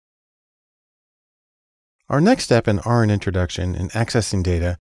Our next step in R and introduction in accessing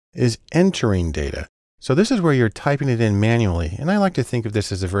data is entering data. So this is where you're typing it in manually, and I like to think of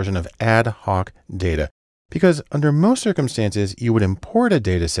this as a version of ad hoc data, because under most circumstances, you would import a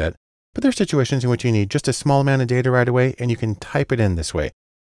data set, but there are situations in which you need just a small amount of data right away, and you can type it in this way.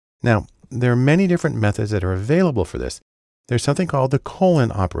 Now, there are many different methods that are available for this. There's something called the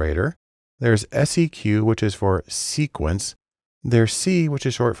colon operator. There's SEQ, which is for sequence. There's C, which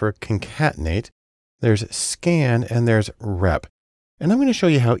is short for concatenate. There's scan, and there's rep. And I'm going to show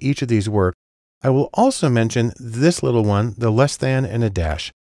you how each of these work. I will also mention this little one, the less than and a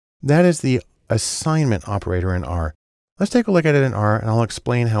dash. That is the assignment operator in R. Let's take a look at it in R, and I'll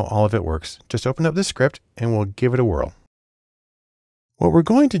explain how all of it works. Just open up the script, and we'll give it a whirl. What we're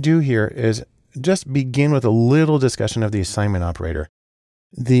going to do here is just begin with a little discussion of the assignment operator.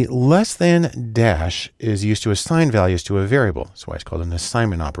 The less than dash is used to assign values to a variable. That's why it's called an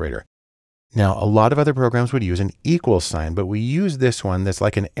assignment operator. Now, a lot of other programs would use an equal sign, but we use this one that's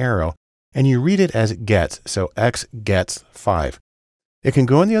like an arrow, and you read it as gets. So X gets 5. It can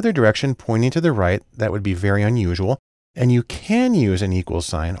go in the other direction, pointing to the right. That would be very unusual. And you can use an equal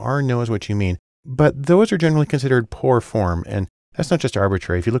sign. R knows what you mean, but those are generally considered poor form. And that's not just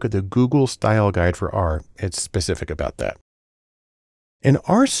arbitrary. If you look at the Google style guide for R, it's specific about that. In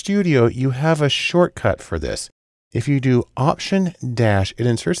RStudio, you have a shortcut for this. If you do Option dash, it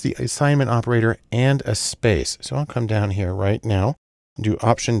inserts the assignment operator and a space. So I'll come down here right now, do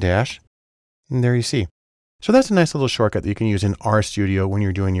Option dash, and there you see. So that's a nice little shortcut that you can use in RStudio when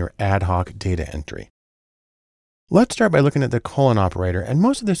you're doing your ad hoc data entry. Let's start by looking at the colon operator, and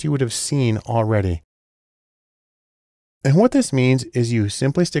most of this you would have seen already. And what this means is you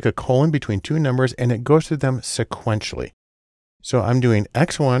simply stick a colon between two numbers and it goes through them sequentially. So I'm doing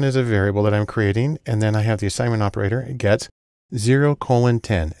X1 as a variable that I'm creating, and then I have the assignment operator. It gets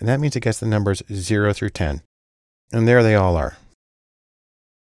 0:10, and that means it gets the numbers 0 through 10. And there they all are.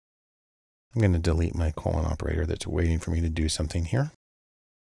 I'm going to delete my colon operator that's waiting for me to do something here.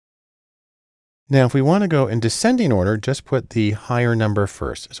 Now, if we want to go in descending order, just put the higher number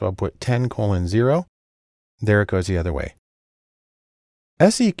first. So I'll put 10:0. There it goes the other way.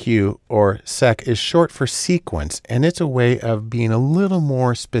 SEQ or sec is short for sequence, and it's a way of being a little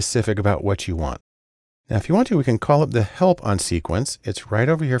more specific about what you want. Now, if you want to, we can call up the help on sequence. It's right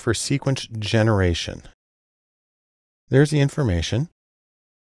over here for sequence generation. There's the information.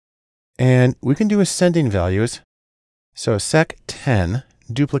 And we can do ascending values. So sec 10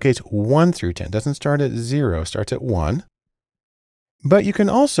 duplicates 1 through 10. Doesn't start at 0, starts at 1. But you can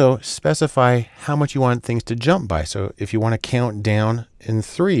also specify how much you want things to jump by. So if you want to count down in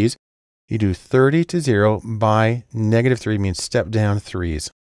threes, you do 30 to 0 by -3 means step down threes.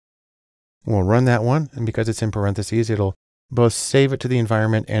 We'll run that one. And because it's in parentheses, it'll both save it to the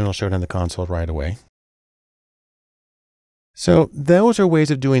environment and it'll show it on the console right away. So those are ways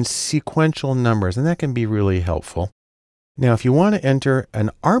of doing sequential numbers, and that can be really helpful. Now, if you want to enter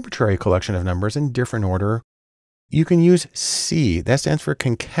an arbitrary collection of numbers in different order, you can use C. That stands for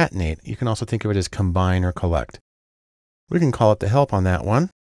concatenate. You can also think of it as combine or collect. We can call it the help on that one.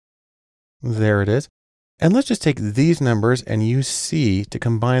 There it is. And let's just take these numbers and use C to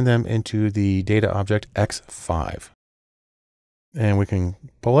combine them into the data object X5. And we can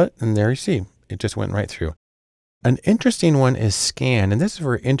pull it, and there you see, it just went right through. An interesting one is scan, and this is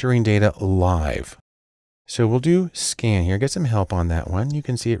for entering data live. So we'll do scan here, get some help on that one. You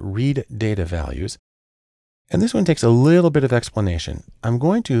can see it read data values. And this one takes a little bit of explanation. I'm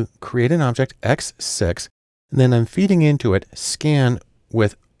going to create an object X6, and then I'm feeding into it scan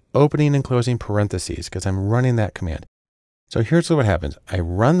with opening and closing parentheses because I'm running that command. So here's what happens. I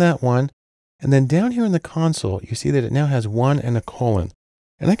run that one, and then down here in the console, you see that it now has 1 and a colon.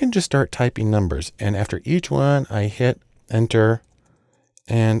 And I can just start typing numbers. And after each one, I hit enter,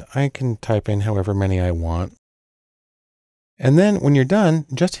 and I can type in however many I want. And then when you're done,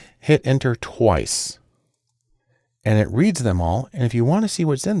 just hit enter twice. And it reads them all. And if you want to see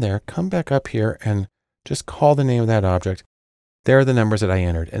what's in there, come back up here and just call the name of that object. There are the numbers that I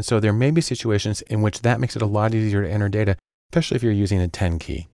entered. And so there may be situations in which that makes it a lot easier to enter data, especially if you're using a 10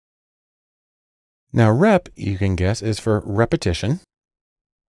 key. Now rep, you can guess, is for repetition.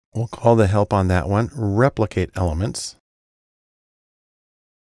 We'll call the help on that one replicate elements.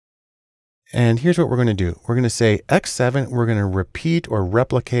 And here's what we're going to do. We're going to say X7, we're going to repeat or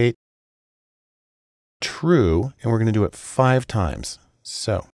replicate true, and we're going to do it 5 times.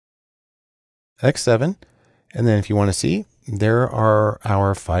 So X7, and then if you want to see, there are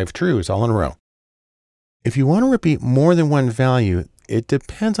our 5 trues all in a row. If you want to repeat more than one value, it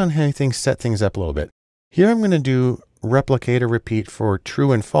depends on how things set things up a little bit. Here I'm going to do replicate or repeat for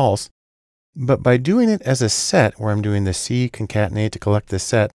true and false. But by doing it as a set, where I'm doing the C concatenate to collect the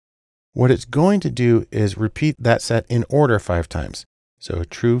set, what it's going to do is repeat that set in order 5 times. So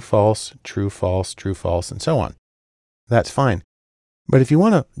true, false, true, false, true, false, and so on. That's fine. But if you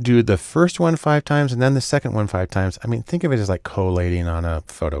want to do the first one 5 times and then the second one 5 times, I mean, think of it as like collating on a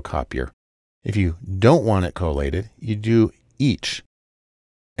photocopier. If you don't want it collated, you do each.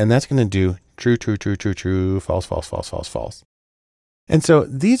 And that's going to do true, true, true, true, true, false, false, false, false, false. And so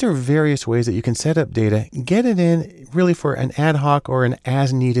these are various ways that you can set up data, get it in really for an ad hoc or an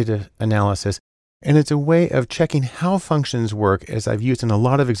as needed analysis. And it's a way of checking how functions work, as I've used in a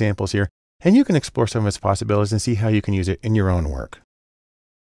lot of examples here. And you can explore some of its possibilities and see how you can use it in your own work.